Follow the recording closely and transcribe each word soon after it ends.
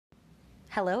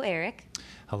Hello, Eric.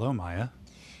 Hello, Maya.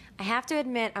 I have to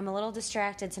admit, I'm a little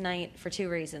distracted tonight for two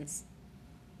reasons.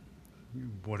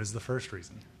 What is the first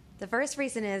reason? The first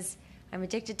reason is I'm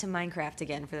addicted to Minecraft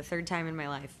again for the third time in my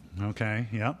life. Okay,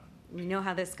 yep. You know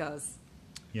how this goes.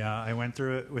 Yeah, I went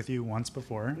through it with you once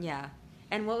before. Yeah.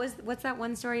 And what's that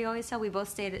one story you always tell? We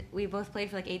both played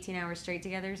for like 18 hours straight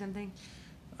together or something?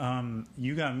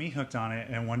 You got me hooked on it,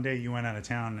 and one day you went out of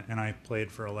town, and I played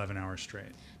for 11 hours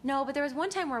straight. No, but there was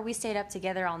one time where we stayed up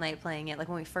together all night playing it, like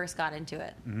when we first got into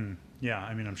it. Mm-hmm. Yeah,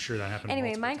 I mean, I'm sure that happened.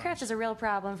 Anyway, multiple Minecraft times. is a real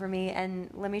problem for me, and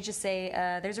let me just say,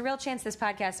 there's a real chance this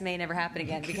podcast may never happen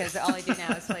again because all I do now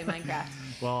is play Minecraft.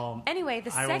 Well, anyway,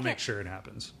 I will make sure it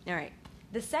happens. All right.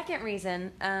 The second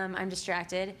reason I'm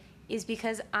distracted is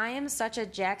because I am such a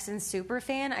Jackson super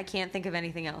fan, I can't think of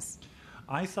anything else.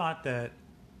 I thought that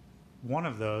one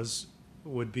of those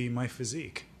would be my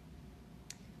physique.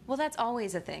 Well, that's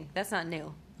always a thing. That's not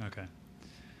new. Okay.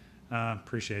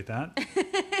 Appreciate that.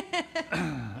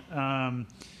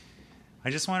 I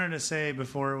just wanted to say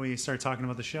before we start talking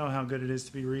about the show how good it is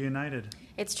to be reunited.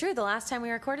 It's true. The last time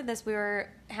we recorded this, we were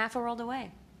half a world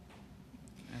away.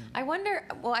 I wonder,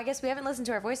 well, I guess we haven't listened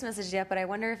to our voice message yet, but I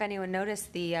wonder if anyone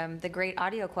noticed the great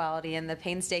audio quality and the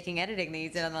painstaking editing that you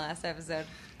did on the last episode.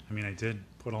 I mean, I did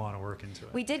put a lot of work into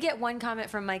it. We did get one comment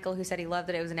from Michael who said he loved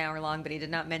that it was an hour long, but he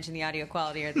did not mention the audio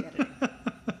quality or the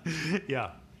editing.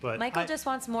 Yeah, but Michael just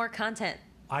wants more content.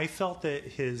 I felt that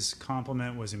his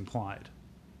compliment was implied.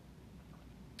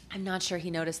 I'm not sure he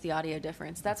noticed the audio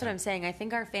difference. That's what I'm saying. I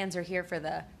think our fans are here for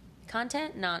the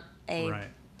content, not a Right.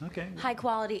 Okay.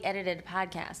 high-quality edited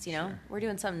podcast, you know? Sure. We're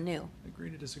doing something new. Agree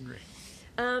to disagree.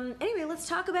 Anyway, let's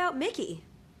talk about Mickey.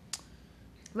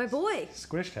 My boy.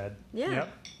 Squished head. Yeah.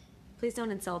 Yep. Please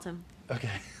don't insult him. Okay.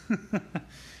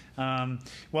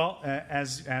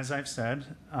 As I've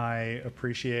said, I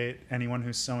appreciate anyone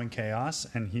who's sowing chaos,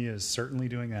 and he is certainly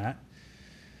doing that.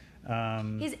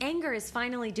 His anger is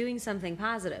finally doing something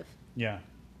positive. Yeah.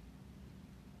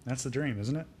 That's the dream,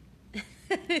 isn't it?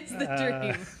 It's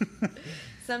the dream.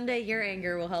 Someday your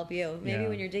anger will help you. Maybe Yeah.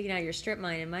 when you're digging out your strip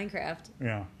mine in Minecraft.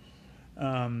 Yeah.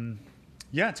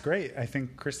 Yeah, it's great. I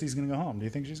think Christy's going to go home. Do you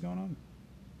think she's going home?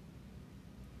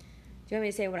 Do you want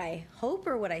me to say what I hope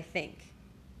or what I think?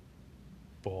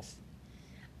 Both.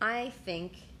 I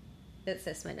think that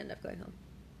Sis might end up going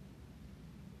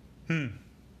home.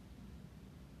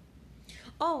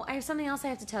 Oh, I have something else I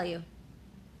have to tell you.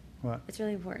 What? It's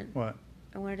really important. What?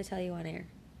 I wanted to tell you on air.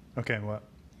 Okay, what?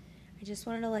 I just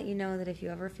wanted to let you know that if you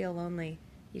ever feel lonely,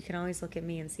 you can always look at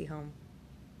me and see home.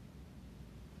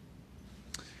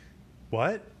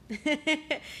 What? You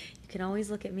can always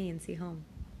look at me and see home.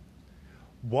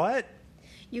 What?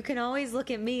 You can always look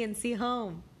at me and see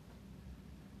home.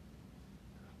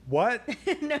 What?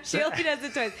 No, she only does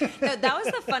it twice. No, that was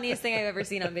the funniest thing I've ever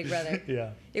seen on Big Brother.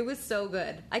 Yeah. It was so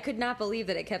good. I could not believe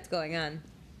that it kept going on.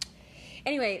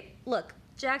 Anyway, look,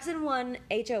 Jackson won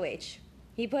HOH.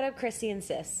 He put up Christy and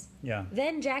Sis. Yeah.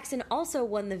 Then Jackson also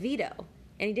won the veto,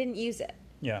 and he didn't use it.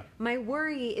 Yeah. My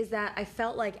worry is that I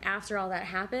felt like after all that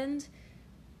happened,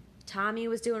 Tommy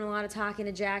was doing a lot of talking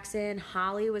to Jackson.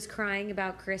 Holly was crying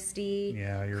about Christy.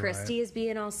 Yeah, you're Christy right. is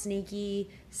being all sneaky.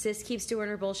 Sis keeps doing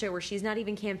her bullshit where she's not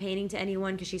even campaigning to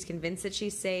anyone because she's convinced that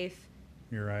she's safe.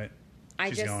 You're right.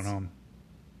 She's going home.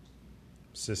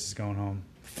 Sis is going home.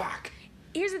 Fuck.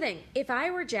 Here's the thing. If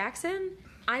I were Jackson,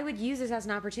 I would use this as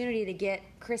an opportunity to get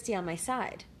Christy on my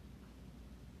side.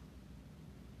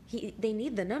 They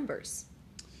need the numbers.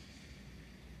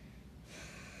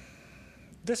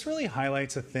 This really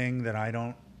highlights a thing that I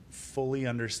don't fully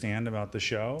understand about the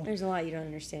show. There's a lot you don't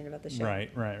understand about the show.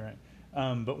 Right.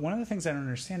 But one of the things I don't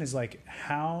understand is like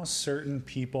how certain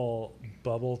people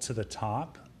bubble to the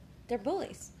top. They're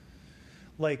bullies.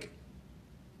 Like,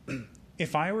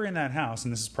 if I were in that house,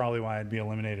 and this is probably why I'd be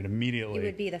eliminated immediately. You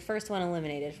would be the first one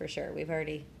eliminated for sure. We've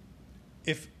already...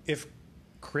 If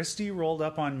Christy rolled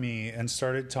up on me and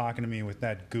started talking to me with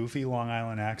that goofy Long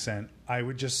Island accent, I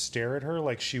would just stare at her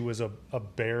like she was a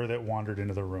bear that wandered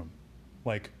into the room.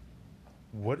 Like,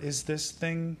 what is this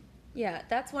thing? Yeah,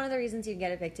 that's one of the reasons you'd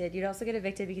get evicted. You'd also get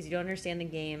evicted because you don't understand the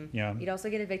game. Yeah. You'd also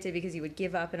get evicted because you would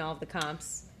give up in all of the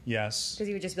comps. Yes. Because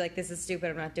you would just be like, this is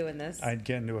stupid, I'm not doing this. I'd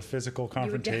get into a physical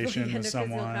You would definitely confrontation get with into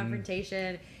someone. physical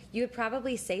confrontation. You would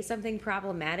probably say something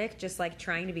problematic, just like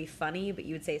trying to be funny, but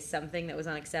you would say something that was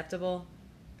unacceptable.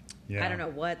 Yeah. I don't know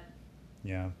what.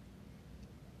 Yeah.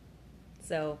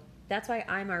 So that's why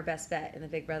I'm our best bet in the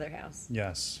Big Brother house.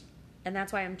 Yes. And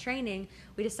that's why I'm training.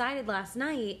 We decided last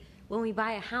night when we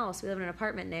buy a house, we live in an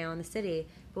apartment now in the city,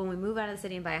 but when we move out of the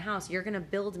city and buy a house, you're going to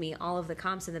build me all of the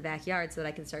comps in the backyard so that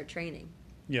I can start training.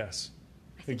 Yes.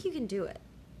 I think you can do it.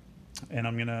 And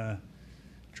I'm going to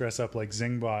dress up like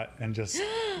Zingbot and just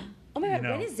Oh my God,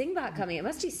 when is Zingbot coming? It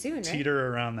must be soon, right?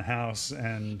 teeter around the house.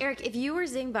 And Eric, if you were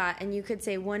Zingbot and you could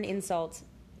say one insult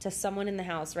to someone in the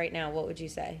house right now, what would you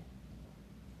say?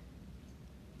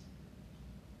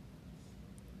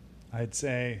 I'd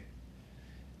say,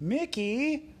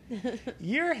 Mickey,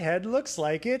 your head looks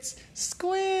like it's squished.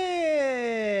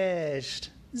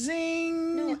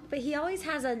 Zing. No, but he always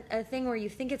has a thing where you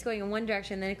think it's going in one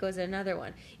direction, then it goes in another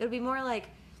one. It would be more like,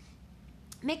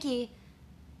 Mickey,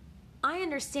 I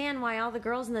understand why all the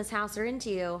girls in this house are into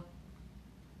you.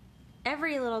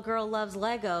 Every little girl loves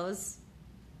Legos.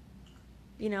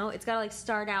 You know, it's got to like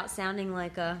start out sounding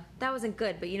like a... That wasn't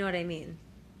good, but you know what I mean.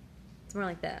 It's more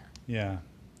like that. Yeah.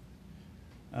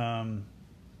 Why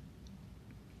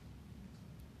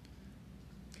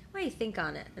don't you think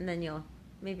on it, and then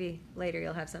maybe later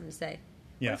you'll have something to say.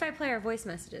 Yeah. What if I play our voice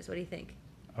messages? What do you think?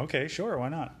 Okay, sure. Why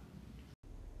not?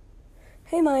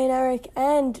 Hey, Maya and Eric,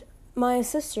 and my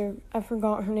sister. I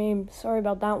forgot her name. Sorry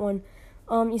about that one.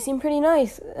 You seem pretty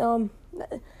nice.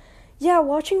 Yeah,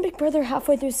 watching Big Brother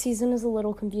halfway through the season is a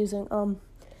little confusing.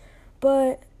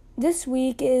 But this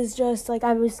week is just, like,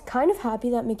 I was kind of happy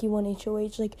that Mickey won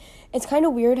HOH. Like, it's kind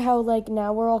of weird how, like,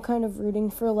 now we're all kind of rooting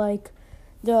for, like,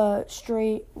 the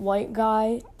straight white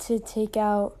guy to take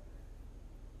out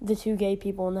the two gay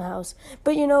people in the house.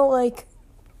 But, you know, like,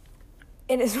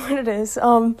 it is what it is.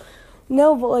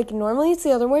 No, but, like, normally it's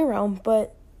the other way around,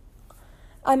 but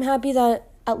I'm happy that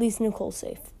at least Nicole's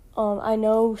safe. I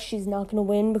know she's not going to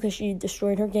win because she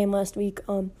destroyed her game last week.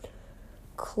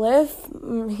 Cliff,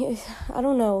 I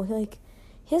don't know, like,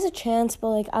 he has a chance, but,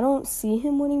 like, I don't see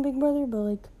him winning Big Brother, but,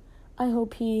 like, I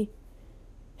hope he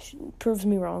proves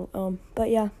me wrong. But,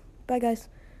 yeah, bye, guys.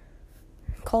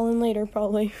 Call in later,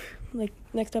 probably, like,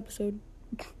 next episode.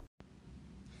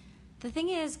 The thing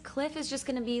is, Cliff is just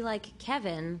going to be like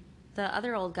Kevin, the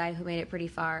other old guy who made it pretty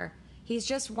far. He's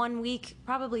just 1 week,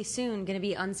 probably soon, going to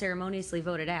be unceremoniously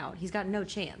voted out. He's got no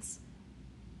chance.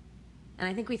 And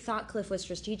I think we thought Cliff was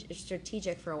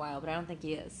strategic for a while, but I don't think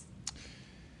he is.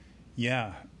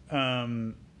 Yeah.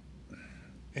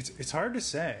 It's hard to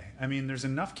say. I mean, there's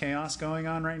enough chaos going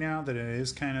on right now that it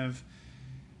is kind of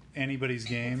anybody's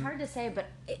game. It's hard to say, but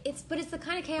it's the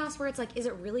kind of chaos where it's like, is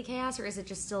it really chaos or is it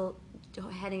just still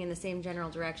heading in the same general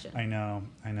direction? I know.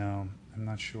 I'm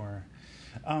not sure.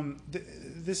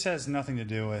 This has nothing to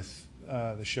do with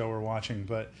the show we're watching,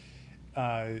 but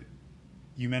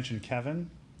you mentioned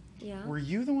Kevin. Yeah. Were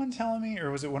you the one telling me,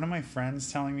 or was it one of my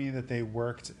friends telling me that they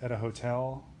worked at a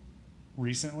hotel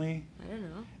recently? I don't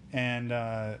know. And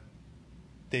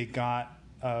they got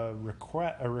a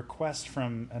request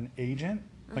from an agent,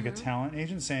 like a talent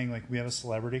agent, saying, like, we have a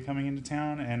celebrity coming into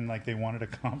town, and, like, they wanted a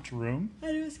comped room.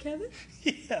 And it was Kevin?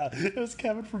 Yeah, it was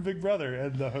Kevin from Big Brother,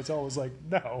 and the hotel was like,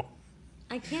 no.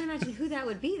 I can't imagine who that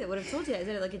would be that would have told you that. Is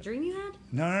it like a dream you had?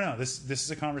 No. This is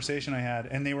a conversation I had,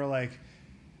 and they were like,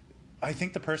 I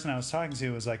think the person I was talking to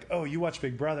was like, oh, you watch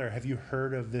Big Brother. Have you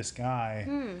heard of this guy?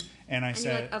 And I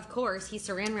said, you're like, of course. He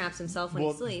saran wraps himself when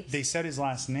he sleeps. They said his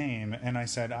last name, and I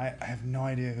said, I have no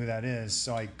idea who that is.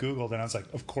 So I Googled, and I was like,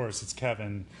 of course, it's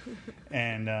Kevin.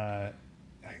 And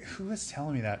who was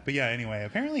telling me that? But yeah, anyway,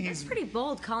 apparently he's... That's pretty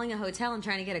bold, calling a hotel and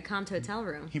trying to get a comped hotel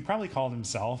room. He probably called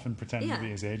himself and pretended to be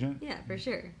his agent. Yeah, for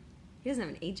sure. He doesn't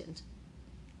have an agent.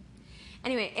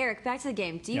 Anyway, Eric, back to the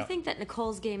game. Do you think that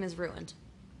Nicole's game is ruined?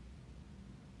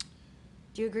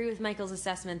 Do you agree with Michael's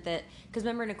assessment that... Because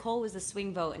remember, Nicole was the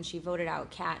swing vote, and she voted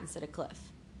out Kat instead of Cliff.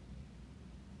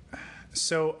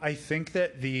 So I think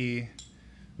that the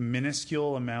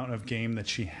minuscule amount of game that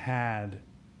she had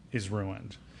is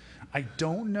ruined. I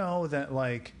don't know that,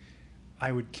 like,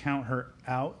 I would count her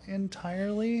out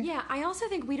entirely. Yeah, I also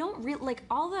think we don't really... Like,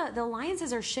 all the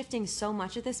alliances are shifting so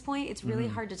much at this point, it's really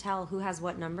hard to tell who has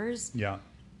what numbers. Yeah.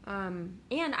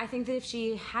 And I think that if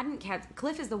she hadn't kept...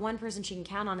 Cliff is the one person she can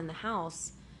count on in the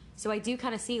house. So I do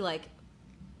kind of see, like,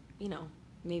 you know,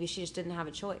 maybe she just didn't have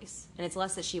a choice. And it's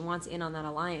less that she wants in on that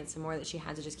alliance and more that she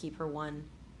had to just keep her one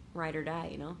ride or die,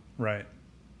 you know? Right.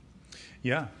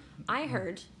 Yeah. I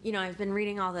heard, you know, I've been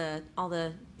reading all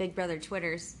the Big Brother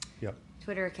Twitters. Yep.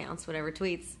 Twitter accounts, whatever,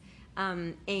 tweets.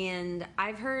 And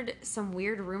I've heard some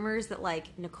weird rumors that, like,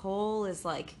 Nicole is,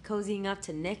 like, cozying up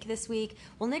to Nick this week.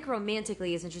 Well, Nick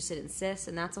romantically is interested in Sis,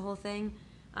 and that's a whole thing.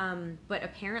 But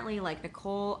apparently, like,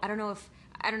 Nicole, I don't know,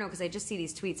 because I just see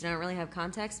these tweets and I don't really have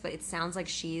context, but it sounds like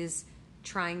she's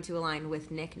trying to align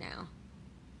with Nick now.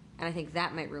 And I think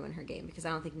that might ruin her game, because I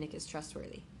don't think Nick is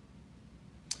trustworthy.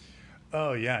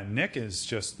 Oh, yeah. Nick is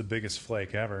just the biggest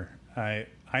flake ever.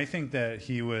 I think that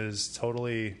he was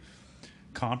totally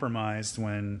compromised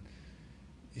when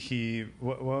he...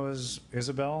 What was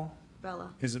Isabel?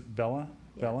 Bella. Is it Bella?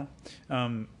 Yeah.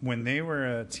 Bella? When they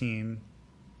were a team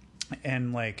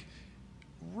and like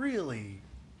really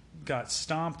got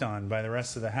stomped on by the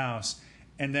rest of the house,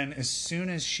 and then as soon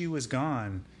as she was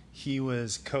gone, he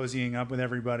was cozying up with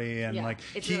everybody, and like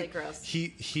it's really gross.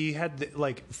 He had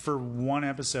like for one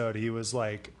episode he was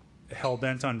like hell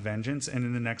bent on vengeance, and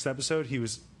in the next episode he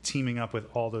was teaming up with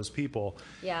all those people.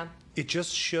 Yeah. It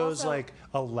just shows Also, like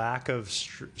a lack of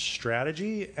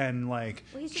strategy and like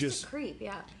well, he's just a creep.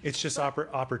 Yeah. it's just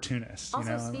opportunist. Also,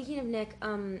 you know? speaking of Nick,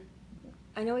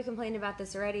 I know we complained about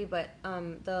this already, but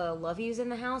the love yous in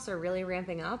the house are really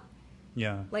ramping up.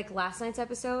 Yeah. Like last night's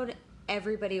episode,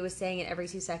 everybody was saying it every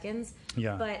 2 seconds.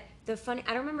 Yeah. But I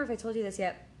don't remember if I told you this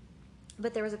yet,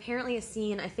 but there was apparently a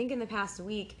scene, I think in the past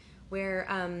week, where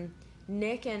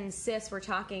Nick and Sis were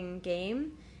talking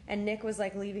game, and Nick was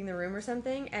like leaving the room or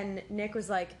something, and Nick was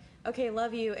like, okay,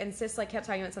 love you, and Sis like kept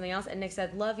talking about something else, and Nick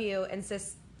said, love you, and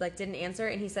Sis like didn't answer,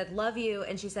 and he said, love you,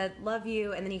 and she said, love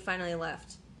you, and then he finally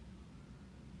left.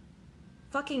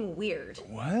 Fucking weird.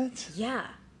 What? Yeah.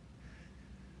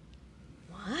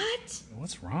 What?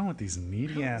 What's wrong with these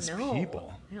needy ass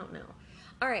people? I don't know.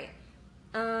 All right.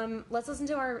 Let's listen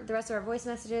to the rest of our voice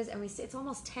messages, and it's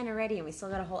almost 10 already, and we still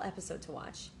got a whole episode to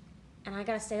watch. And I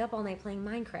gotta stay up all night playing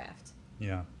Minecraft.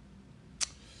 Yeah.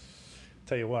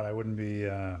 Tell you what, I wouldn't be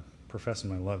professing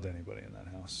my love to anybody in that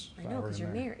house. I know, because you're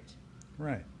married.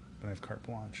 Right, but I have carte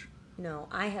blanche. No,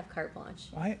 I have carte blanche.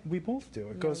 We both do.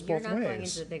 It No, goes both You're not ways. going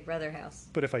into the Big Brother house.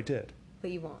 But if I did. But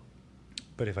you won't.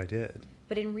 But if I did.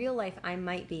 But in real life, I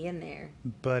might be in there.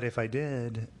 But if I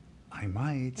did, I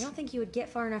might. I don't think you would get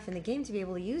far enough in the game to be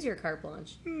able to use your carte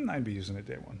blanche. I'd be using it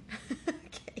day one.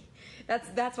 Okay.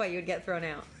 That's why you would get thrown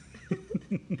out.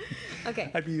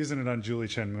 Okay. I'd be using it on Julie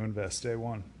Chen Moonvest day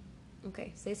one.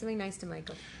 Okay. Say something nice to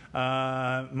Michael.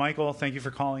 Michael, thank you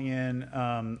for calling in.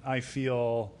 I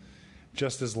feel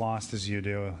just as lost as you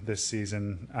do this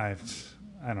season. I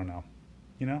don't know.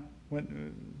 You know?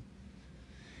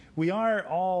 We are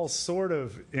all sort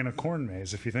of in a corn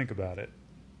maze, if you think about it.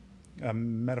 A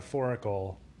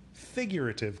metaphorical,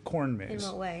 figurative corn maze. In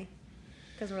what way?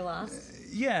 Because we're lost?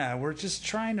 Yeah, we're just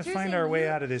trying to You're find saying our way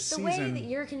out of this season. The way that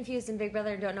you're confused in Big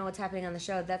Brother and don't know what's happening on the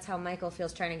show, that's how Michael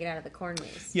feels trying to get out of the corn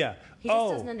maze. Yeah. He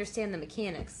just doesn't understand the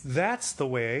mechanics. That's the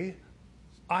way.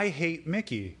 I hate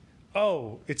Mickey.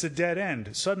 Oh, it's a dead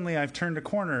end. Suddenly I've turned a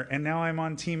corner and now I'm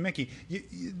on Team Mickey.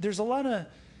 There's a lot of...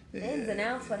 Ins and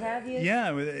outs, what have you.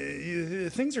 Yeah,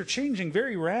 things are changing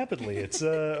very rapidly. It's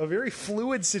a very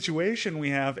fluid situation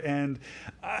we have, and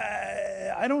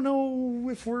I don't know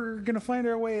if we're going to find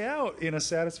our way out in a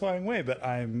satisfying way, but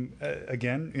I'm,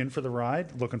 again, in for the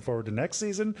ride, looking forward to next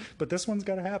season, but this one's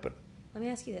got to happen. Let me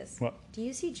ask you this. What? Do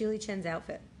you see Julie Chen's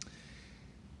outfit?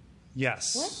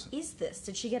 Yes. What is this?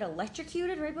 Did she get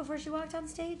electrocuted right before she walked on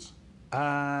stage?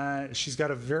 She's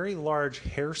got a very large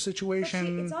hair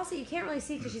situation. It's also, you can't really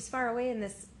see because she's far away in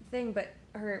this thing, but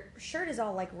her shirt is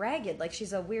all like ragged, like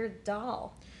she's a weird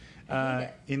doll.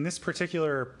 In this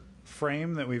particular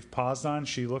frame that we've paused on,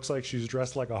 she looks like she's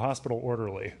dressed like a hospital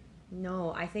orderly.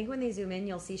 No, I think when they zoom in,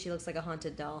 you'll see she looks like a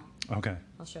haunted doll. Okay.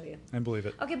 I'll show you. I believe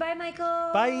it. Okay, bye,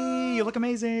 Michael. Bye. You look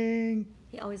amazing.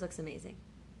 He always looks amazing.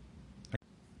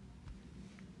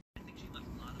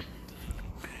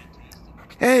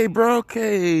 Hey, bro.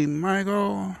 Hey,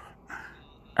 Michael.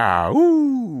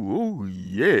 Ooh,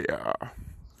 yeah.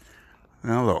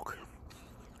 Now, look.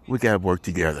 We got to work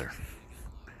together.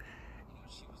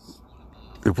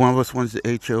 If one of us wants the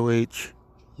HOH,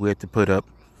 we have to put up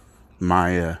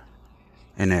Maya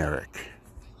and Eric.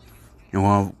 And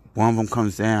when one of them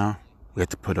comes down, we have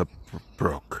to put up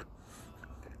Brooke.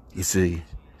 You see,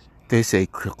 they say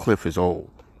Cliff is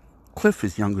old. Cliff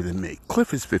is younger than me.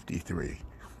 Cliff is 53.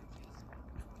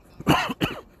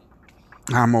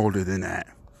 I'm older than that.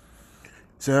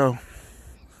 So,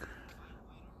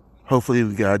 hopefully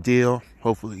we got a deal.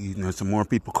 Hopefully, some more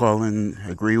people call in,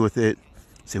 agree with it.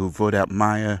 Say we vote out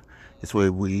Maya. This way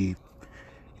we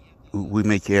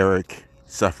make Eric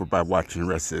suffer by watching the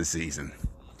rest of the season.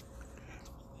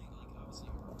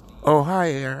 Oh, hi,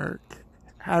 Eric.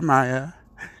 Hi, Maya.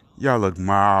 Y'all look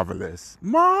marvelous.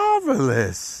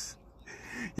 Marvelous.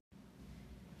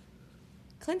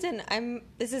 Clinton,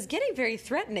 this is getting very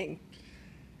threatening.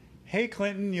 Hey,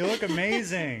 Clinton, you look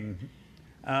amazing.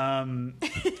 I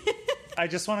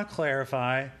just want to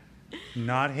clarify,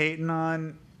 not hating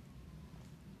on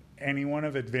anyone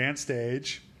of advanced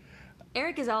age.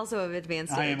 Eric is also of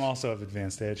advanced age. I am also of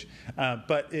advanced age.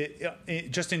 But it,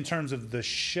 just in terms of the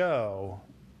show,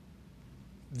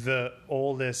 the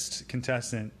oldest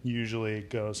contestant usually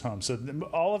goes home. So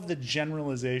all of the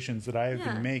generalizations that I have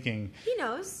been making, he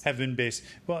knows, have been based.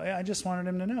 Well, I just wanted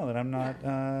him to know that I'm not,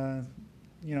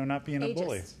 not being Ageist. a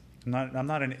bully. I'm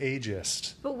not an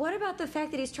ageist. But what about the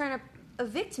fact that he's trying to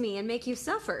evict me and make you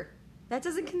suffer? That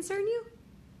doesn't concern you?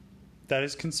 That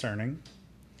is concerning.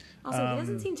 Also, he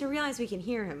doesn't seem to realize we can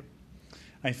hear him.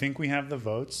 I think we have the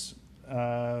votes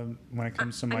when it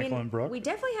comes to Michael and Brooke. We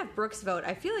definitely have Brooke's vote.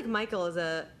 I feel like Michael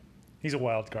is He's a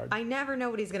wild card. I never know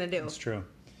what he's going to do. It's true.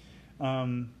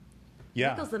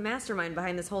 Michael's the mastermind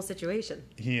behind this whole situation.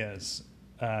 He is.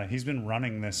 He's been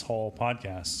running this whole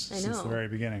podcast since the very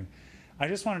beginning. I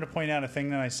just wanted to point out a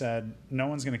thing that I said. No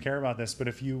one's going to care about this, but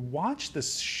if you watch the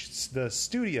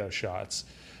studio shots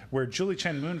where Julie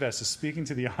Chen Moonves is speaking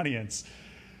to the audience,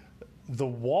 the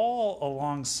wall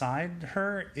alongside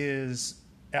her is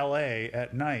LA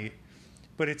at night,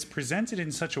 but it's presented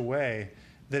in such a way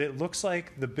that it looks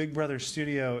like the Big Brother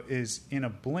studio is in a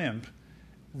blimp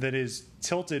that is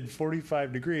tilted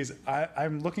 45 degrees.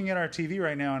 I'm looking at our TV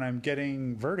right now and I'm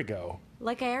getting vertigo.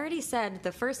 Like I already said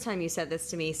the first time you said this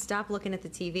to me, stop looking at the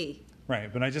TV.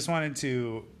 Right, but I just wanted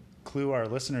to clue our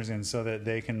listeners in so that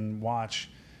they can watch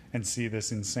and see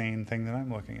this insane thing that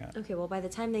I'm looking at. Okay, well, by the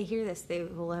time they hear this, they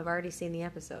will have already seen the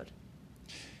episode.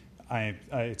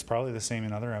 It's probably the same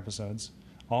in other episodes.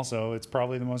 Also, it's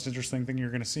probably the most interesting thing you're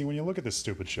going to see when you look at this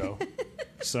stupid show.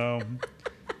 So,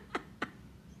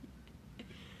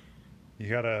 you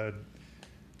got a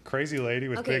crazy lady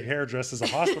with big hair dressed as a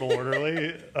hospital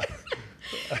orderly.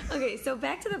 Okay, so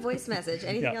back to the voice message.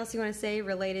 Anything else you want to say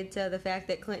related to the fact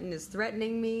that Clinton is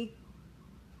threatening me?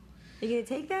 You going to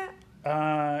take that?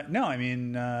 No, I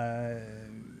mean,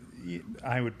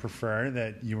 I would prefer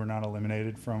that you were not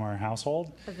eliminated from our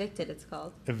household. Evicted, it's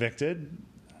called. Evicted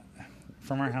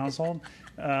from our household.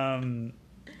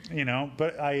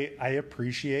 But I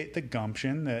appreciate the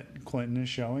gumption that Clinton is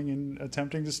showing in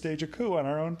attempting to stage a coup on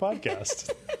our own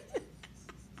podcast.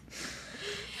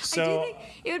 So, I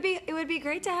do think it would be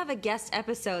great to have a guest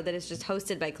episode that is just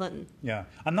hosted by Clinton. Yeah.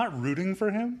 I'm not rooting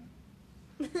for him,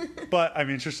 but I'm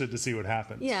interested to see what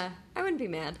happens. Yeah, I wouldn't be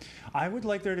mad. I would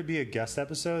like there to be a guest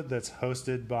episode that's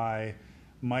hosted by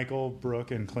Michael,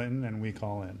 Brooke, and Clinton, and we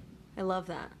call in. I love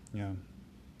that. Yeah.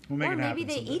 We'll make or it maybe happen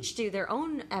they someday. each do their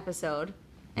own episode,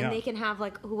 and they can have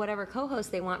like whatever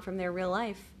co-host they want from their real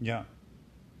life. Yeah.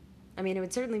 I mean, it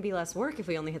would certainly be less work if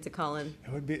we only had to call in.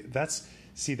 It would be. That's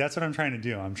what I'm trying to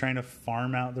do. I'm trying to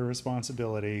farm out the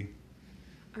responsibility.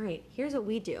 All right, here's what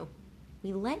we do.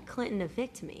 We let Clinton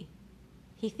evict me.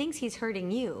 He thinks he's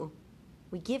hurting you.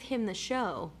 We give him the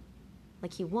show,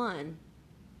 like he won.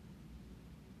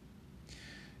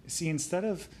 See, instead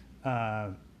of...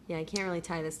 yeah, I can't really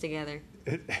tie this together.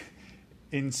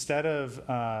 Instead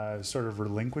of sort of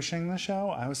relinquishing the show,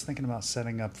 I was thinking about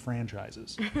setting up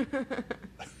franchises.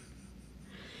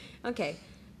 Okay.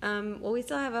 Well, we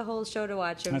still have a whole show to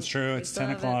watch. That's true. It's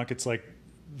 10 o'clock. It's like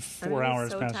 4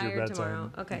 hours past your bedtime.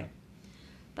 Tomorrow. Okay. Yeah.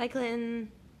 Bye,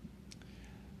 Clinton.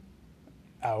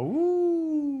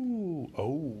 Oh,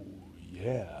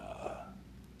 yeah.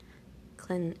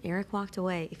 Clinton, Eric walked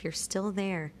away. If you're still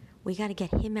there, we got to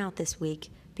get him out this week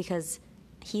because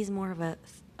he's more of a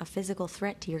physical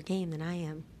threat to your game than I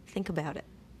am. Think about it.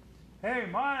 Hey,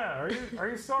 Maya, are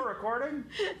you still recording?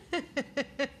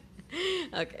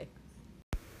 Okay.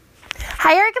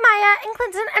 Hi, Eric and Maya and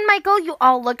Clinton and Michael. You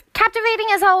all look captivating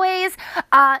as always.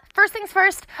 First things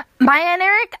first, Maya and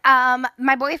Eric,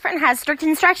 my boyfriend has strict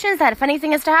instructions that if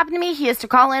anything is to happen to me, he is to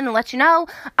call in and let you know.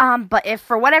 But if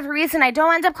for whatever reason I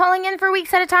don't end up calling in for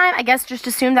weeks at a time, I guess just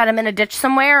assume that I'm in a ditch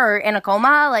somewhere or in a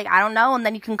coma. Like, I don't know. And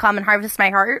then you can come and harvest my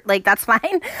heart. Like, that's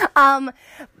fine.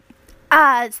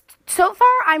 So far,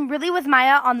 I'm really with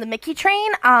Maya on the Mickey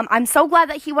train. I'm so glad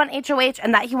that he won HOH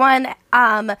and that he won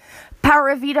Power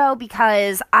of Veto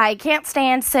because I can't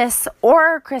stand Sis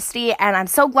or Christy, and I'm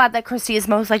so glad that Christy is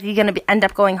most likely going to end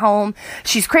up going home.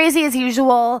 She's crazy as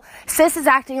usual. Sis is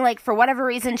acting like, for whatever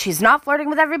reason, she's not flirting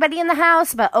with everybody in the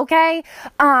house, but okay.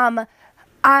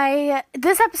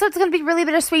 This episode's going to be really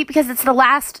bittersweet because it's the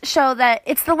last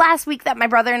week that my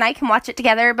brother and I can watch it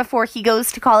together before he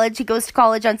goes to college. He goes to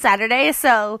college on Saturday.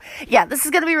 So yeah, this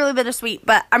is going to be really bittersweet,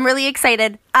 but I'm really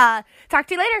excited. Talk to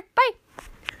you later. Bye.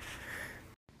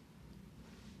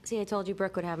 See, I told you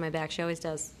Brooke would have my back. She always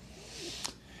does.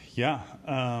 Yeah.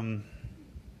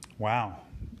 Wow.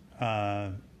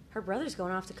 Her brother's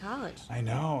going off to college. I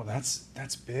know. That's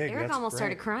big. Eric That's almost great.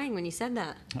 started crying when you said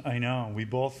that. I know. We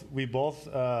both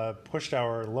pushed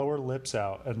our lower lips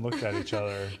out and looked at each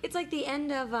other. It's like the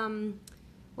end of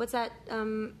what's that?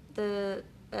 The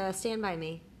Stand By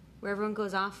Me, where everyone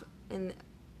goes off and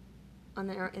in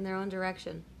their own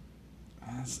direction.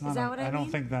 That's not Is that what I don't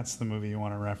mean? think that's the movie you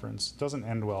want to reference. It doesn't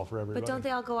end well for everybody. But don't they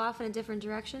all go off in a different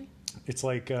direction? It's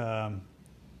like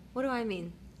What do I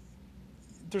mean?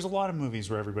 there's a lot of movies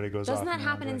where everybody goes off. Doesn't that in their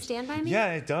own happen in direction. Stand By Me?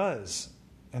 Yeah, it does.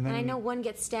 And then And I know one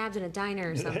gets stabbed in a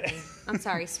diner or something. I'm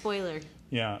sorry, spoiler.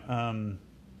 Yeah.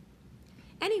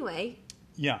 Anyway,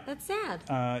 Yeah. that's sad.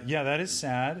 Yeah, that is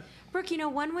sad. Brooke,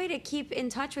 one way to keep in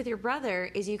touch with your brother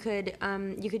is you could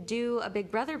do a Big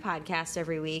Brother podcast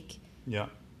every week. Yeah.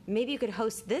 Maybe you could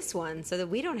host this one so that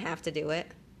we don't have to do it.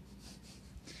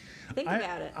 Think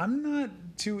about it. I'm not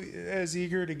too as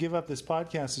eager to give up this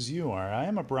podcast as you are. I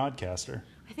am a broadcaster.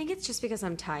 I think it's just because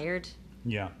I'm tired.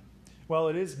 Yeah. Well,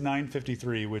 it is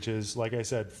 9:53, which is, like I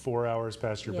said, 4 hours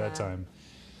past your Yeah. bedtime.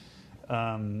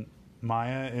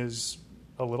 Maya is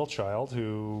a little child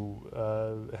who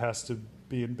has to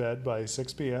be in bed by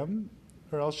 6 p.m.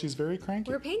 or else she's very cranky.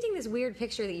 We're painting this weird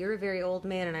picture that you're a very old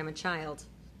man and I'm a child.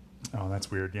 Oh, that's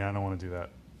weird. Yeah, I don't want to do that.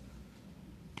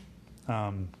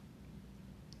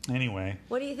 Anyway,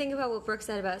 What do you think about what Brooke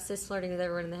said about sis flirting with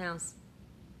everyone in the house?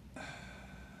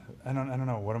 I don't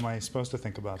know. What am I supposed to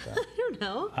think about that? I don't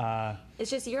know.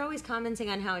 It's just you're always commenting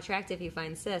on how attractive you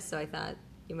find sis, so I thought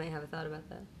you might have a thought about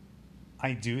that.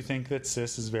 I do think that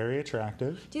Sis is very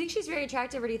attractive. Do you think she's very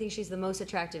attractive, or do you think she's the most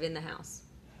attractive in the house?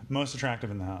 Most attractive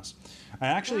in the house. I I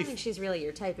actually don't think she's really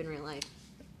your type in real life.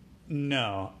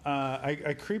 No.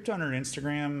 I creeped on her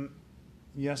Instagram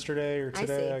yesterday or I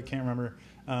today. see. I can't remember.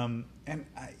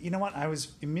 You know what? I was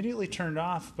immediately turned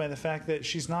off by the fact that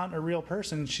she's not a real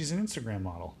person. She's an Instagram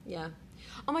model. Yeah.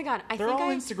 Oh my God! They're all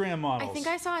Instagram models. I think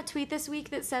I saw a tweet this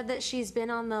week that said that she's been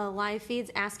on the live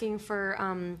feeds asking for,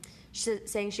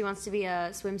 saying she wants to be a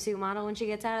swimsuit model when she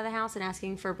gets out of the house and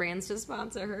asking for brands to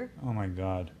sponsor her. Oh my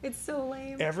God. It's so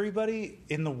lame. Everybody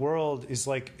in the world is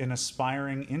like an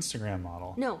aspiring Instagram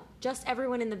model. No, just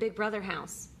everyone in the Big Brother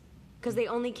house, because they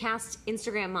only cast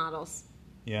Instagram models.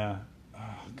 Yeah.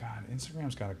 Oh God,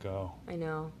 Instagram's got to go. I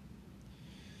know.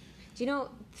 Do you know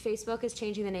Facebook is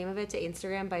changing the name of it to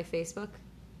Instagram by Facebook?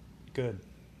 Good.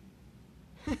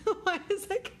 Why is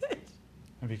that good?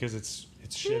 Because it's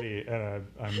shitty,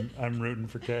 and I'm rooting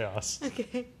for chaos.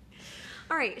 Okay.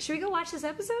 All right, should we go watch this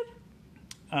episode?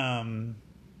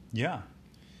 Yeah. I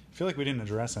feel like we didn't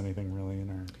address anything really in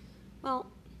our. Well,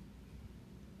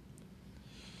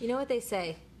 you know what they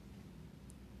say.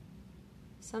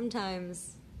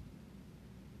 Sometimes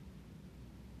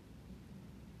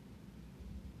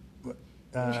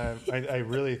I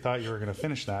really thought you were going to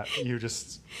finish that. You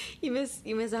just. you miss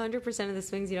 100% of the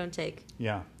swings you don't take.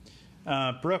 Yeah.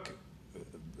 Brooke,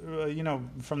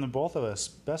 from the both of us,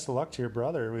 best of luck to your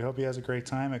brother. We hope he has a great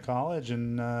time at college.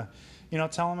 And,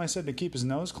 tell him I said to keep his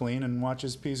nose clean and watch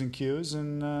his P's and Q's.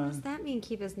 And, What does that mean,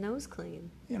 keep his nose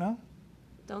clean?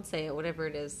 Don't say it, whatever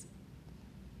it is.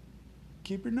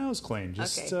 Keep your nose clean.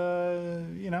 Just,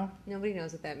 Nobody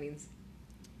knows what that means.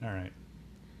 All right.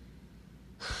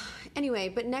 Anyway,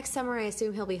 but next summer I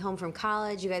assume he'll be home from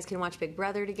college. You guys can watch Big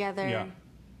Brother together. Yeah.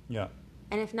 Yeah.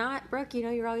 And if not, Brooke,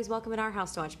 you're always welcome at our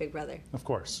house to watch Big Brother. Of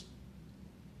course.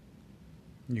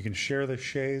 You can share the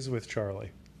chaise with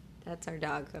Charlie. That's our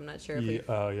dog. I'm not sure if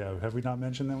Yeah, we... yeah. Have we not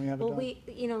mentioned that we have a Well,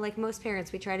 dog? like most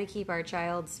parents, we try to keep our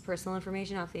child's personal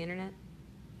information off the internet.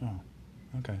 Oh,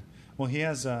 okay. Well, he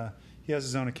has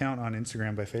his own account on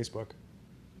Instagram by Facebook.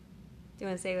 Do you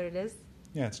want to say what it is?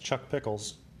 Yeah, it's Chuck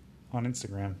Pickles on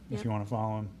Instagram if Yep. you want to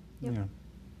follow him. Yep. Yeah.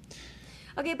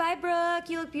 Okay, bye, Brooke.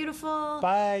 You look beautiful.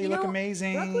 Bye, you look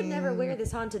amazing. Brooke would never wear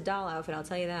this haunted doll outfit, I'll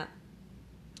tell you that.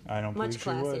 I don't Much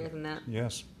believe she would. classier than that.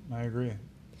 Yes, I agree.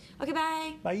 Okay,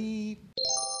 bye. Bye.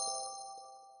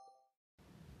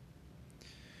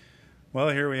 Well,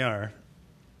 here we are.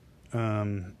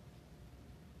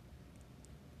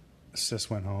 Sis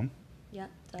went home, Yeah.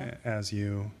 as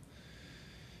you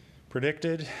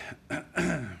predicted.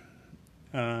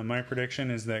 My prediction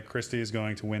is that Christy is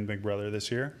going to win Big Brother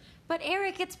this year. But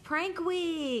Eric, it's prank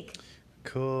week.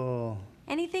 Cool.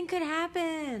 Anything could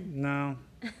happen. No.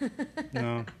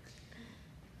 No.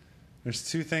 There's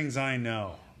two things I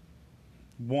know.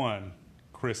 One,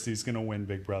 Christy's going to win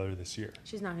Big Brother this year.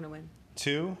 She's not going to win.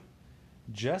 Two,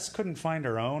 Jess couldn't find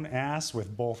her own ass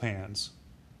with both hands.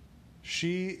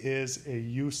 She is a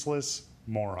useless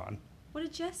moron. What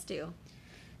did Jess do?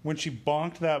 When she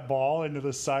bonked that ball into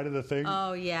the side of the thing.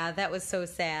 Oh, yeah, that was so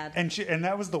sad. And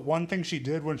that was the one thing she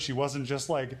did when she wasn't just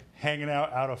like hanging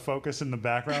out of focus in the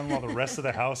background while the rest of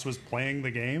the house was playing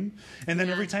the game. And then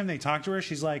every time they talk to her,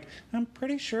 she's like, "I'm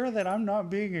pretty sure that I'm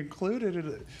not being included in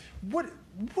it." What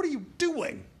are you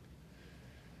doing?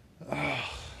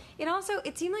 It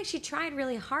it seemed like she tried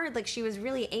really hard, like she was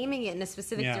really aiming it in a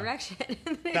specific direction.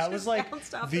 And it That was just like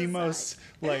bounced off the side. most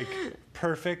like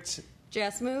perfect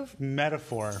Jess move.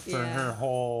 metaphor for Yeah. her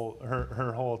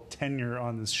whole tenure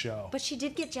on this show. But she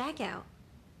did get Jack out.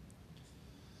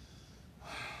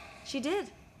 She did.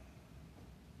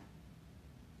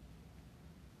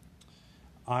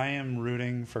 I am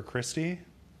rooting for Christy.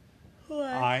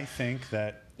 I think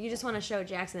that You just want to show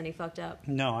Jackson that he fucked up.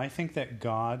 no, I think that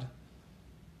God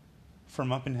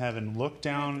from up in heaven looked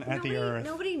down at the earth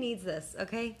Nobody needs this,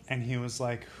 okay? and he was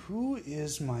like, "Who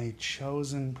is my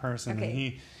chosen person?" Okay.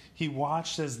 And he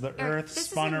watched as the Eric, earth this is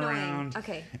spun annoying. around.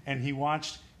 Okay. And he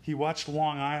watched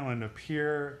Long Island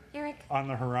appear Eric. on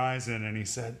the horizon, and he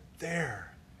said,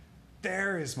 "There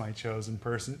is my chosen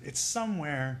person. It's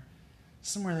somewhere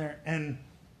there." And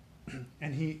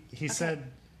he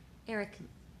said, Eric,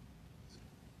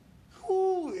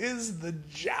 "Who is the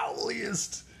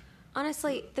jowliest?"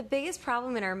 honestly, the biggest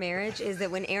problem in our marriage is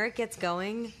that when Eric gets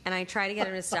going and I try to get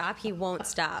him to stop, he won't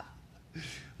stop.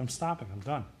 I'm stopping. I'm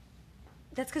done.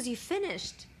 That's because you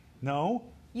finished. No,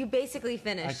 You basically I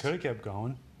finished. could have kept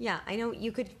going. Yeah, I know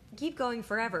you could keep going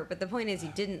forever, but the point is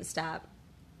you didn't stop.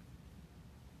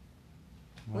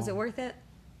 Was it worth it?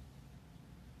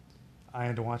 I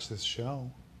had to watch this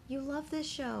show. You love this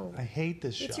show. I hate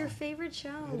this show. It's your favorite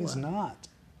show. It is not.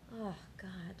 Oh,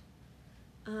 God.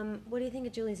 What do you think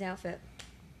of Julie's outfit?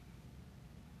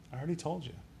 I already told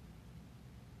you.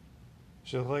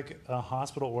 She looked like a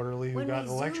hospital orderly who When got we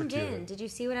zoomed electrocuted. in, did you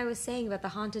see what I was saying about the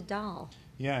haunted doll?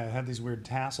 Yeah, it had these weird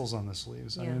tassels on the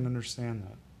sleeves. I Yeah. didn't understand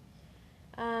that.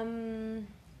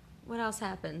 What else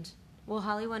happened? Well,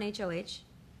 Holly won HOH.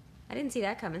 I didn't see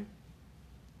that coming.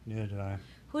 Neither did I.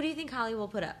 Who do you think Holly will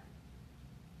put up?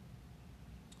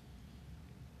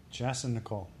 Jess and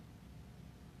Nicole.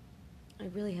 I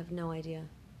really have no idea.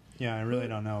 Yeah, I really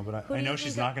don't know, but who I do know you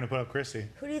she's think not going to put up Christy.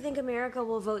 Who do you think America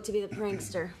will vote to be the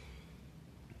prankster?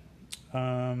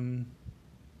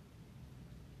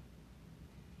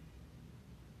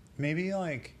 Maybe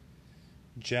like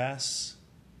Jess,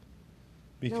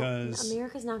 because No,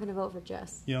 America's not going to vote for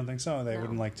Jess. you don't think so? They No.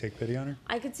 wouldn't like take pity on her.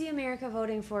 I could see America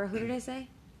voting for, who did I say?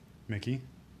 Mickey.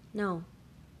 No,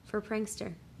 for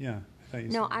prankster. Yeah, I thought you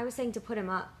No, said. I was saying to put him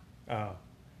up. Oh,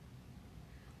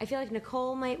 I feel like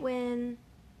Nicole might win.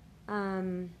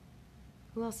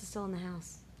 Who else is still in the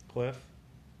house? Cliff.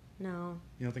 No.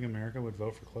 You don't think America would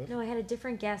vote for Cliff? No, I had a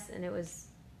different guess, and it was,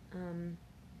 I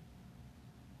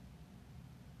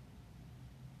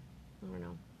don't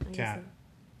know. I'm Cat. guessing.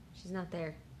 She's not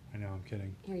there. I know. I'm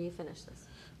kidding. Here, you finish this.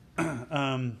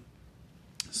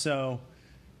 So,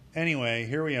 anyway,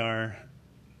 here we are.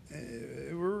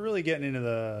 We're really getting into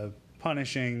the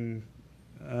punishing,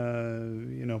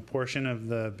 portion of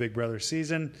the Big Brother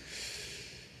season.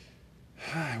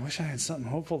 I wish I had something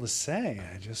hopeful to say.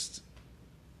 I just,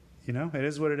 it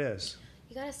is what it is.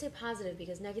 You gotta stay positive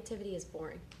because negativity is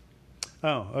boring.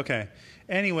 Oh, okay.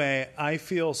 Anyway, I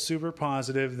feel super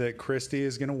positive that Christy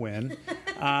is going to win.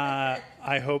 I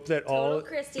hope that Total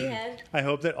Christy head. I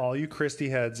hope that all you Christy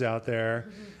heads out there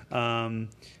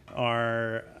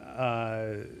are,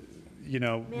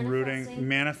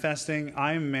 manifesting.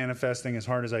 I'm manifesting as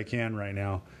hard as I can right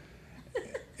now.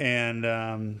 And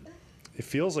it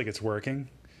feels like it's working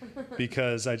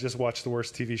because I just watched the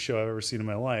worst TV show I've ever seen in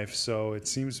my life. So it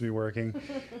seems to be working.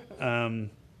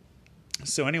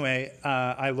 So anyway,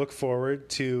 I look forward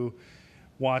to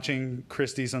watching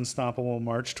Christy's unstoppable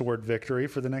march toward victory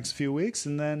for the next few weeks,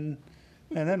 and then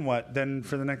what? Then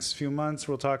for the next few months,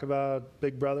 we'll talk about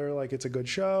Big Brother like it's a good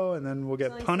show, and then we'll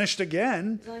get only punished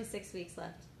again. There's only 6 weeks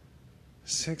left.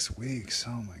 6 weeks.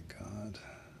 Oh my God.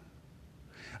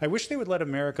 I wish they would let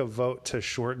America vote to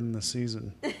shorten the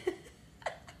season.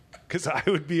 Because I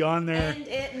would be on there. End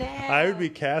it now. I would be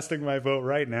casting my vote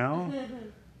right now.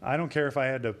 I don't care if I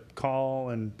had to call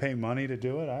and pay money to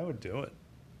do it. I would do it.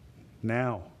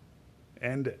 Now.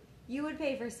 End it. You would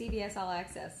pay for CBS All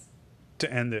Access.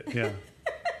 To end it, yeah.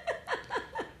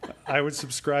 I would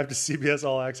subscribe to CBS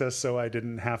All Access so I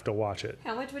didn't have to watch it.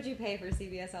 How much would you pay for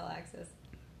CBS All Access?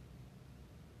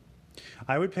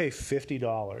 I would pay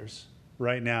 $50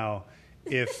 right now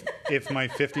if my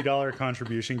 $50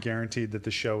 contribution guaranteed that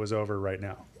the show was over right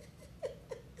now.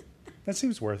 That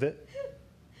seems worth it.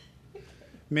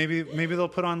 Maybe they'll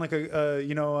put on like a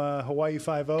Hawaii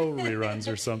Five-0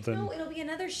 reruns or something. No, it'll be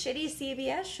another shitty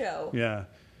CBS show. Yeah.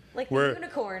 Like the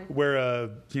Unicorn. Where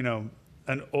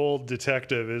an old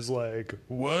detective is like,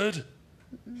 what?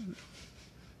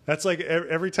 That's like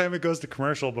every time it goes to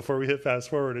commercial before we hit fast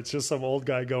forward, it's just some old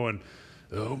guy going,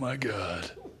 oh my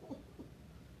God.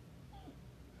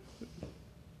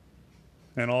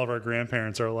 And all of our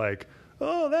grandparents are like,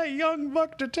 Oh, that young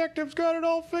buck detective's got it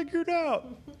all figured out.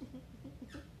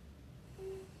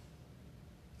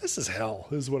 This is hell,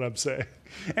 is what I'm saying.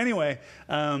 Anyway,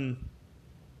 I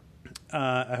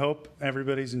hope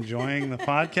everybody's enjoying the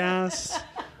podcast.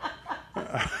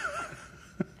 There's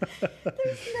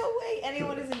no way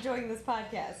anyone is enjoying this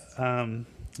podcast.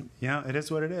 Yeah, it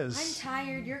is what it is. I'm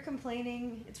tired. You're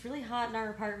complaining. It's really hot in our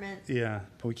apartment. Yeah,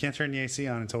 but we can't turn the AC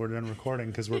on until we're done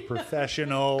recording because we're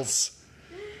professionals.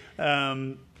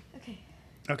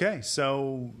 Okay,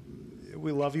 so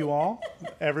we love you all.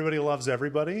 Everybody loves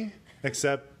everybody,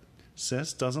 except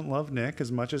Sis doesn't love Nick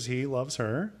as much as he loves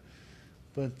her.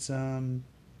 But, And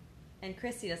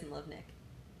Christy doesn't love Nick.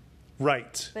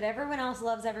 right. But everyone else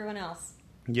loves everyone else.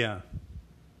 Yeah.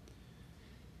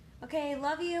 Okay,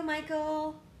 love you,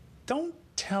 Michael. Don't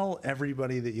tell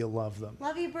everybody that you love them.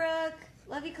 Love you, Brooke.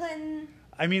 Love you, Clinton.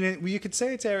 I mean, you could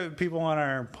say it to people on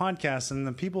our podcast, and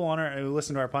the people who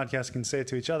listen to our podcast can say it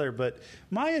to each other. But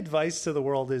my advice to the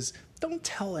world is, don't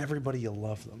tell everybody you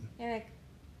love them. Eric,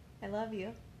 I love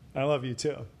you. I love you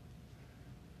too.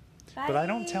 Bye. But I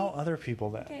don't tell other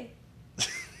people that. Okay.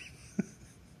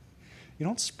 You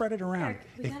don't spread it around. Eric,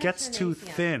 we It gotta gets turn too the AC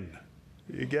on. thin.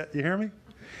 You hear me?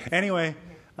 Anyway,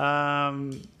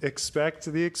 expect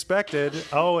the expected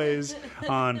always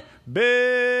on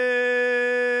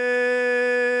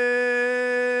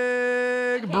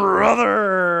Big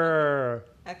Brother.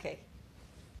 Okay.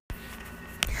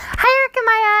 Hi, Eric and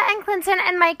Maya and Clinton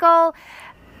and Michael.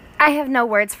 I have no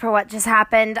words for what just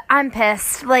happened. I'm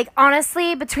pissed. Like,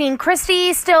 honestly, between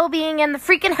Christy still being in the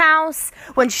freaking house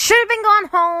when she should have been gone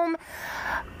home.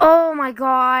 Oh my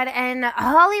God. And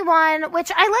Holly won,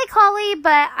 which I like Holly,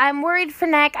 but I'm worried for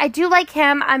Nick. I do like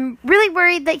him. I'm really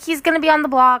worried that he's going to be on the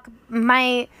block.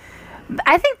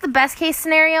 I think the best case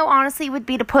scenario, honestly, would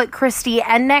be to put Christy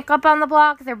and Nick up on the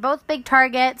block. They're both big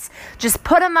targets. Just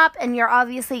put them up, and you're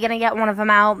obviously going to get one of them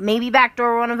out. Maybe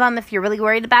backdoor one of them if you're really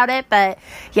worried about it. But,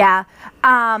 yeah.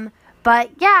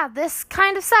 This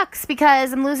kind of sucks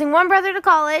because I'm losing one brother to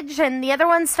college, and the other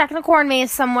one's stuck in a corn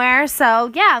maze somewhere.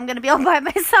 So, yeah, I'm going to be all by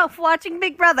myself watching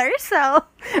Big Brother. So,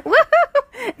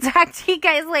 woohoo! Talk to you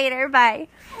guys later. Bye.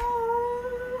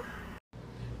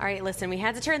 All right, listen, we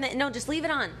had to turn that. No, just leave it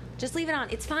on. Just leave it on.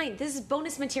 It's fine. This is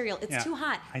bonus material. It's too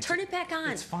hot. Turn it back on.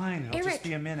 It's fine. It'll Eric, just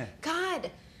be a minute. God.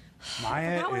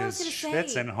 Maya forgot what I was is gonna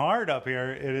say. schwitzing hard up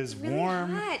here. It is really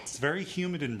warm. hot. It's very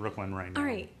humid in Brooklyn right now. All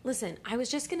right, listen, I was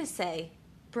just going to say,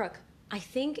 Brooke, I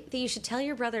think that you should tell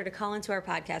your brother to call into our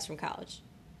podcast from college.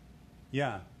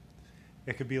 Yeah.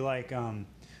 It could be like, our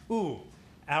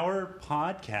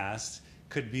podcast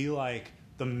could be like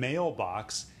the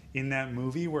mailbox in that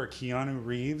movie where Keanu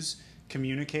Reeves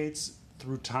communicates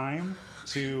through time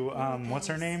to, what's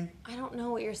her name? I don't know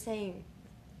what you're saying.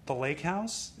 The Lake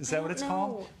House? Is that I what don't it's know.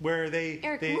 called? Where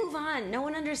Eric, move on. No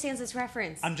one understands this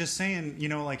reference. I'm just saying,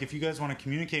 like if you guys want to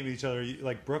communicate with each other,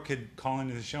 like Brooke could call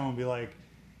into the show and be like,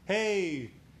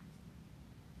 hey,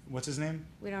 what's his name?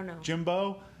 We don't know.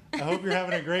 Jimbo, I hope you're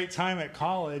having a great time at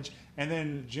college. And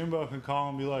then Jimbo can call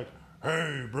and be like,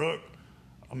 hey, Brooke,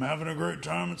 I'm having a great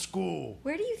time at school.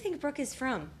 Where do you think Brooke is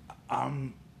from?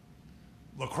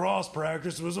 Lacrosse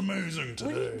practice was amazing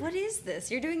today. What is this?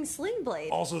 You're doing Sling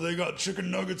Blade. Also, they got chicken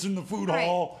nuggets in the food Right.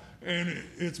 hall, and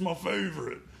it's my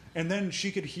favorite. And then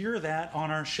she could hear that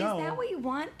on our show. Is that what you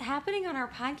want happening on our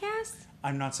podcast?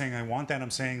 I'm not saying I want that.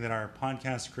 I'm saying that our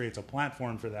podcast creates a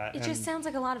platform for that. It just sounds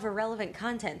like a lot of irrelevant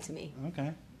content to me.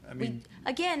 Okay. I mean,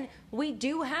 We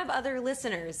do have other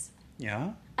listeners.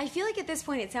 yeah. I feel like at this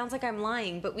point it sounds like I'm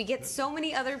lying, but we get so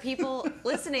many other people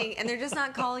listening and they're just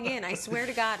not calling in. I swear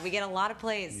to God, we get a lot of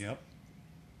plays. Yep.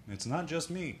 It's not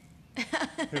just me.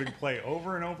 It'll play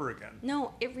over and over again.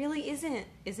 No, it really isn't.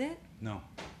 Is it? No.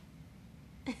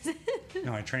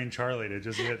 No, I trained Charlie to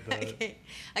just hit the... Okay.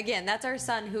 Again, that's our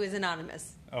son who is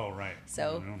anonymous. Oh, right.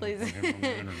 So, No, please. put him on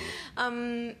the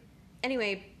internet.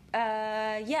 Anyway,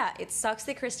 it sucks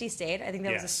that Christy stayed. I think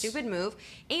that was a Yes. stupid move.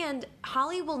 And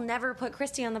Holly will never put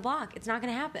Christy on the block. It's not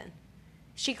going to happen.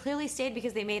 She clearly stayed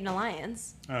because they made an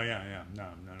alliance. Oh, yeah. No.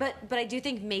 But I do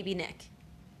think maybe Nick.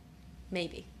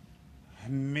 Maybe.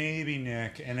 Maybe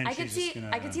Nick, and then I she's could just see gonna...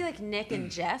 I could see like Nick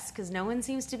and Jess because no one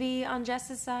seems to be on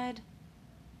Jess's side.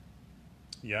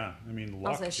 Yeah, I mean,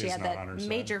 luck Also, she is had not on that her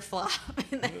major flop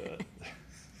in there.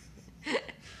 side.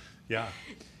 Yeah.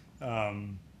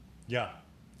 Yeah.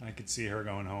 I could see her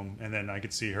going home, and then I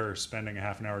could see her spending a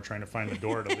half an hour trying to find the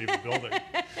door to leave the building.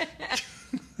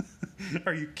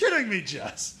 Are you kidding me,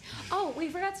 Jess? Oh, we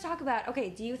forgot to talk about.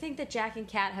 Okay, do you think that Jack and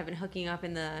Kat have been hooking up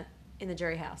in the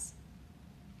jury house?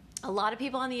 A lot of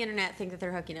people on the internet think that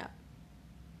they're hooking up.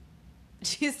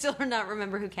 Do you still not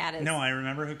remember who Kat is? No, I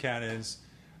remember who Kat is.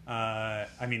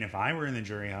 I mean, if I were in the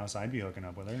jury house, I'd be hooking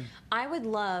up with her. I would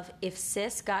love if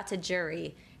Sis got to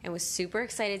jury and was super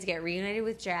excited to get reunited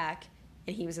with Jack,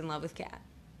 and he was in love with Kat.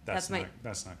 That's not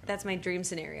my dream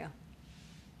scenario.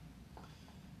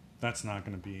 That's not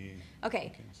going to be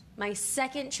Okay, the case. my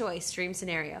second choice dream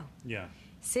scenario. Yeah.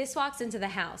 Sis walks into the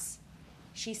house.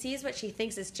 She sees what she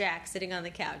thinks is Jack sitting on the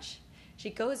couch. She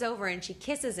goes over and she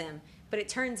kisses him, but it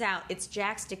turns out it's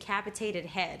Jack's decapitated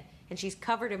head, and she's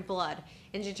covered in blood.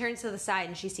 And she turns to the side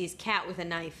and she sees Kat with a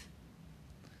knife.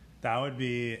 That would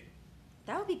be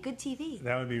good TV.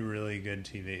 That would be really good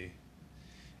TV.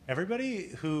 Everybody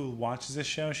who watches this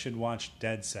show should watch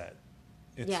Dead Set.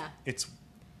 It's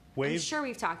way. I'm sure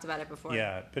we've talked about it before.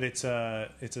 Yeah, but it's a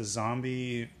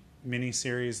zombie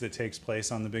miniseries that takes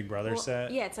place on the Big Brother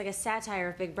set. Yeah, it's like a satire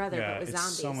of Big Brother, but with it's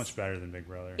zombies. so much better than Big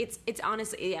Brother. It's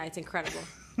honestly, it's incredible.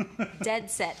 Dead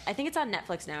Set. I think it's on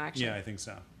Netflix now, actually. Yeah, I think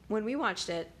so. When we watched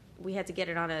it, we had to get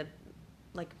it on a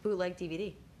bootleg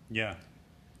DVD. Yeah,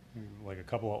 like a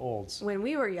couple of olds. When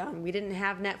we were young, we didn't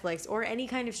have Netflix or any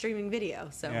kind of streaming video.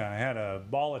 So yeah, I had a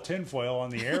ball of tinfoil on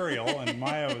the aerial, and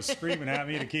Maya was screaming at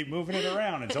me to keep moving it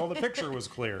around until the picture was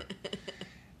clear.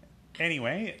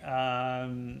 Anyway,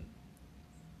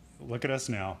 look at us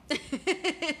now.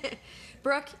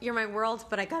 Brooke, you're my world,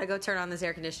 but I gotta go turn on this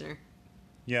air conditioner.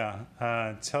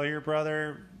 Yeah, tell your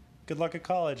brother good luck at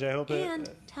college. I hope and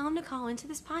tell him to call into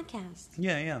this podcast.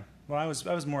 Yeah. Well, I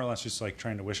was more or less just like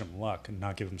trying to wish him luck and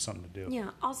not give him something to do.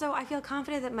 Yeah. Also, I feel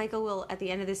confident that Michael will, at the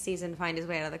end of this season, find his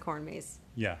way out of the corn maze.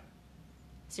 Yeah.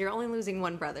 So you're only losing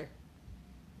one brother.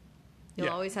 You'll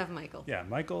always have Michael. Yeah,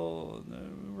 Michael,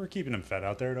 we're keeping him fed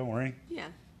out there. Don't worry. Yeah.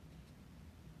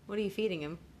 What are you feeding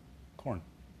him? Corn.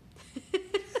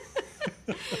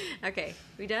 Okay.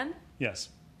 We done? Yes.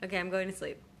 Okay, I'm going to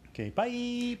sleep. Okay,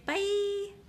 bye. Bye.